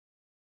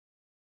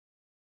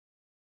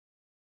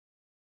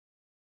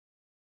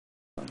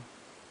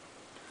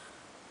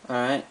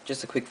Alright,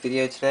 just a quick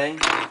video today.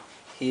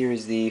 Here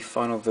is the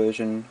final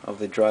version of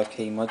the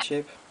DriveKey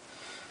Modchip.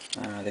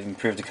 They've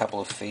improved a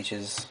couple of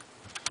features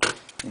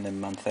in the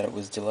month that it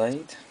was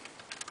delayed.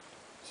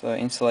 So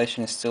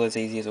installation is still as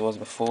easy as it was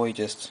before. You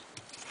just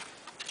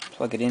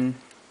plug it in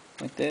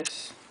like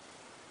this.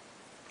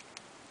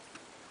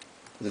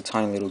 There's a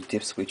tiny little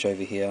dip switch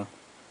over here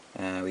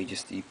where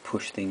you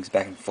push things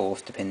back and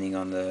forth depending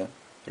on the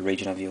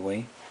region of your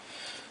Wii.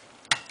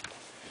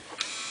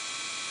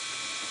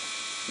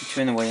 You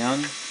turn the Wii on.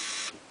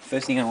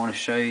 First thing I want to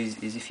show you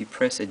is if you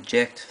press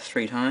eject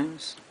 3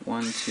 times,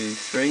 1, 2,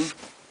 3,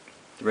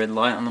 the red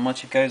light on the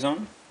Modchip goes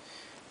on.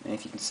 And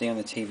if you can see on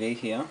the TV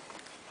here,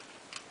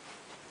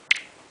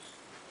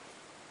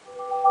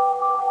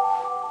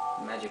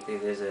 magically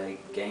there's a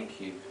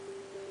GameCube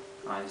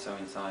ISO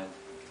inside.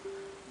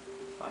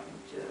 If I can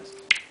just...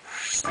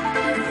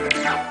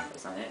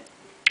 That's not it.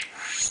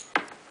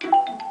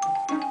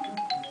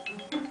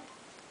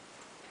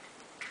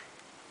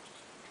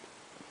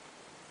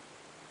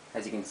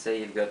 As you can see,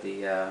 you've got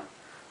the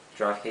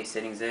DriveKey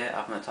settings there.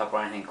 Up in the top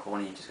right hand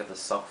corner you've just got the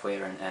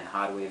software and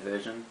hardware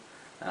version.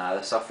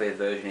 The software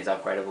version is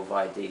upgradable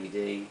via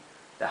DVD.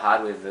 The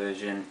hardware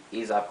version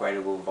is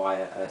upgradable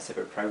via a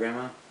separate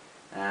programmer.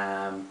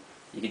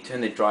 You can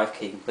turn the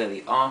DriveKey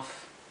completely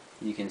off.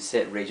 You can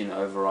set region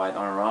override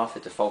on or off.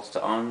 It defaults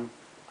to on.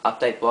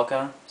 Update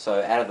blocker,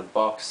 so out of the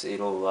box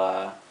it'll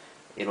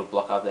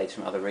block updates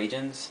from other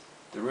regions.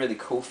 The really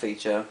cool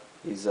feature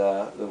is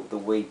the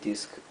Wii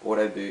disc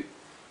autoboot,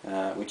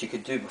 which you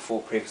could do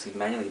before previously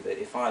manually, but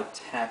if I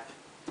tap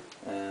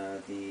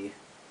the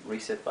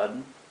reset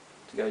button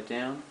to go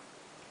down,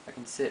 I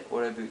can set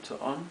autoboot to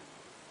on.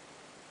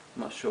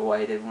 I'm not sure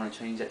why you'd ever want to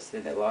change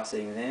that last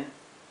setting there.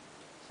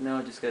 So now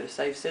I just go to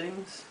save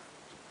settings.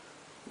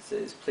 It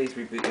says please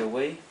reboot your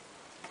Wii.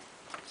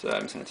 So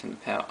I'm just going to turn the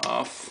power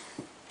off,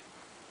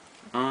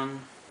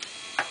 on.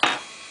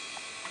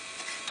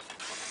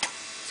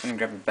 Just going to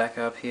grab a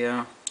backup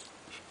here.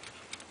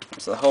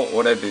 So the whole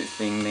auto boot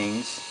thing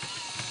means,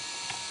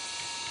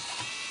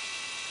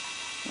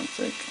 one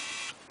sec,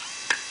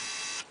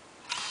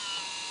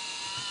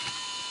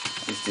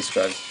 this disk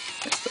drive's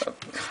messed up.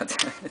 God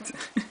damn it.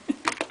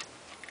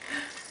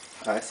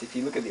 Alright, so if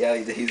you look at the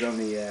LEDs on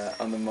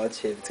the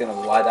Modchip, it's going to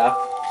light up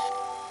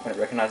when it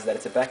recognises that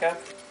it's a backup.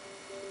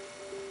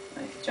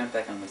 And if you jump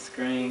back on the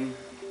screen,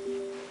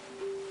 you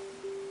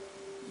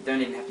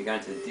don't even have to go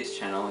into the disk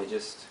channel, it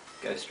just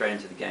goes straight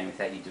into the game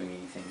without you doing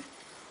anything,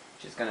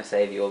 which is going to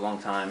save you a long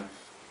time,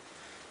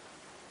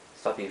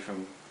 stop you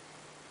from...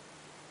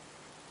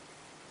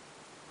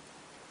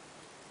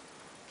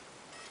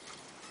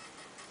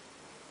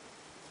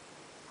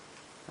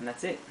 And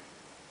that's it.